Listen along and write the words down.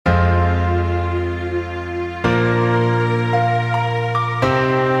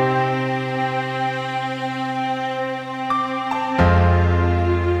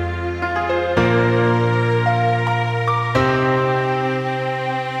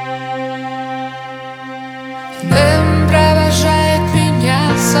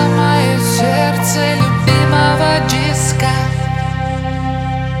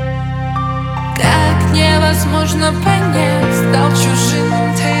трудно понять, стал чужим,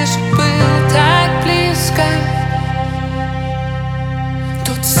 ты же был так близко.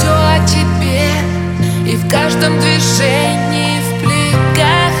 Тут все о тебе, и в каждом движении, в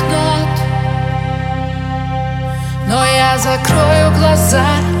бликах нот. Но я закрою глаза,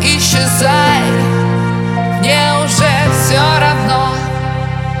 исчезай, мне уже все равно.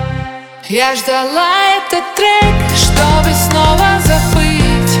 Я ждала этот трек, чтобы снова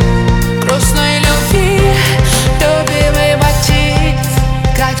забыть грустной любви, любимый мотив.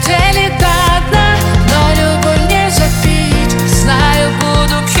 Коктейли до дна, но любовь не запить. Знаю,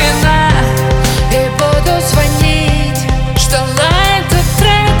 буду пьяна и буду звонить. Ждала этот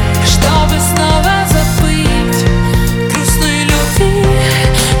трек, чтобы снова забыть грустной любви,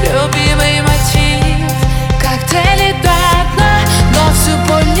 любимый мотив. Коктейли до дна, но всю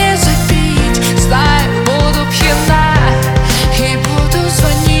боль не запить. Знаю, буду пьяна и буду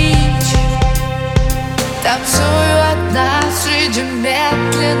звонить. Танцую одна среди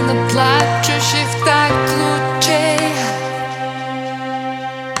медленно плачущих так лучей.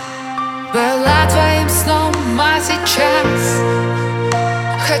 Была твоим сном, а сейчас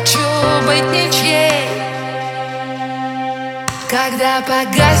хочу быть ничьей. Когда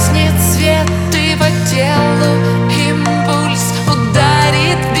погаснет свет и по телу импульс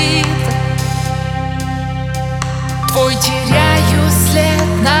ударит бит, твой теряю след,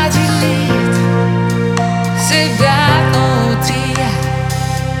 наделит себя внутри.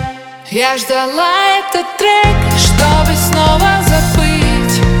 Я ждала этот трек, чтобы снова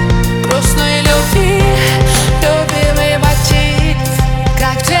забыть грустной любви, любимый мотив.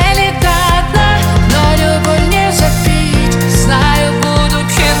 Коктейли до дна, но любовь не запить. Знаю, буду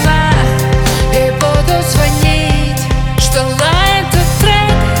пьяна и буду звонить. Ждала этот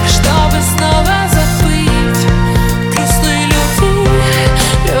трек, чтобы снова забыть грустной любви,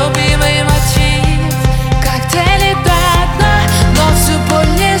 любимый мотив. Коктейли до дна, но всю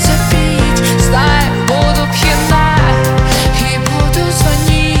боль не запить. Знаю, буду пьяна и буду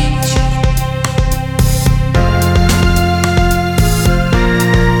звонить.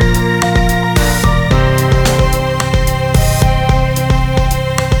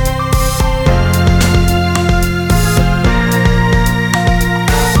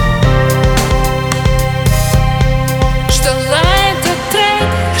 Ждала этот трек,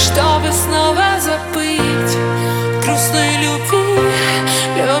 чтобы снова забыть грустной любви,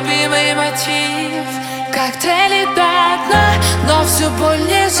 любимый мотив. Коктейли до дна, но всю боль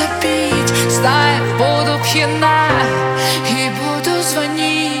не запить. Знаю, буду пьяна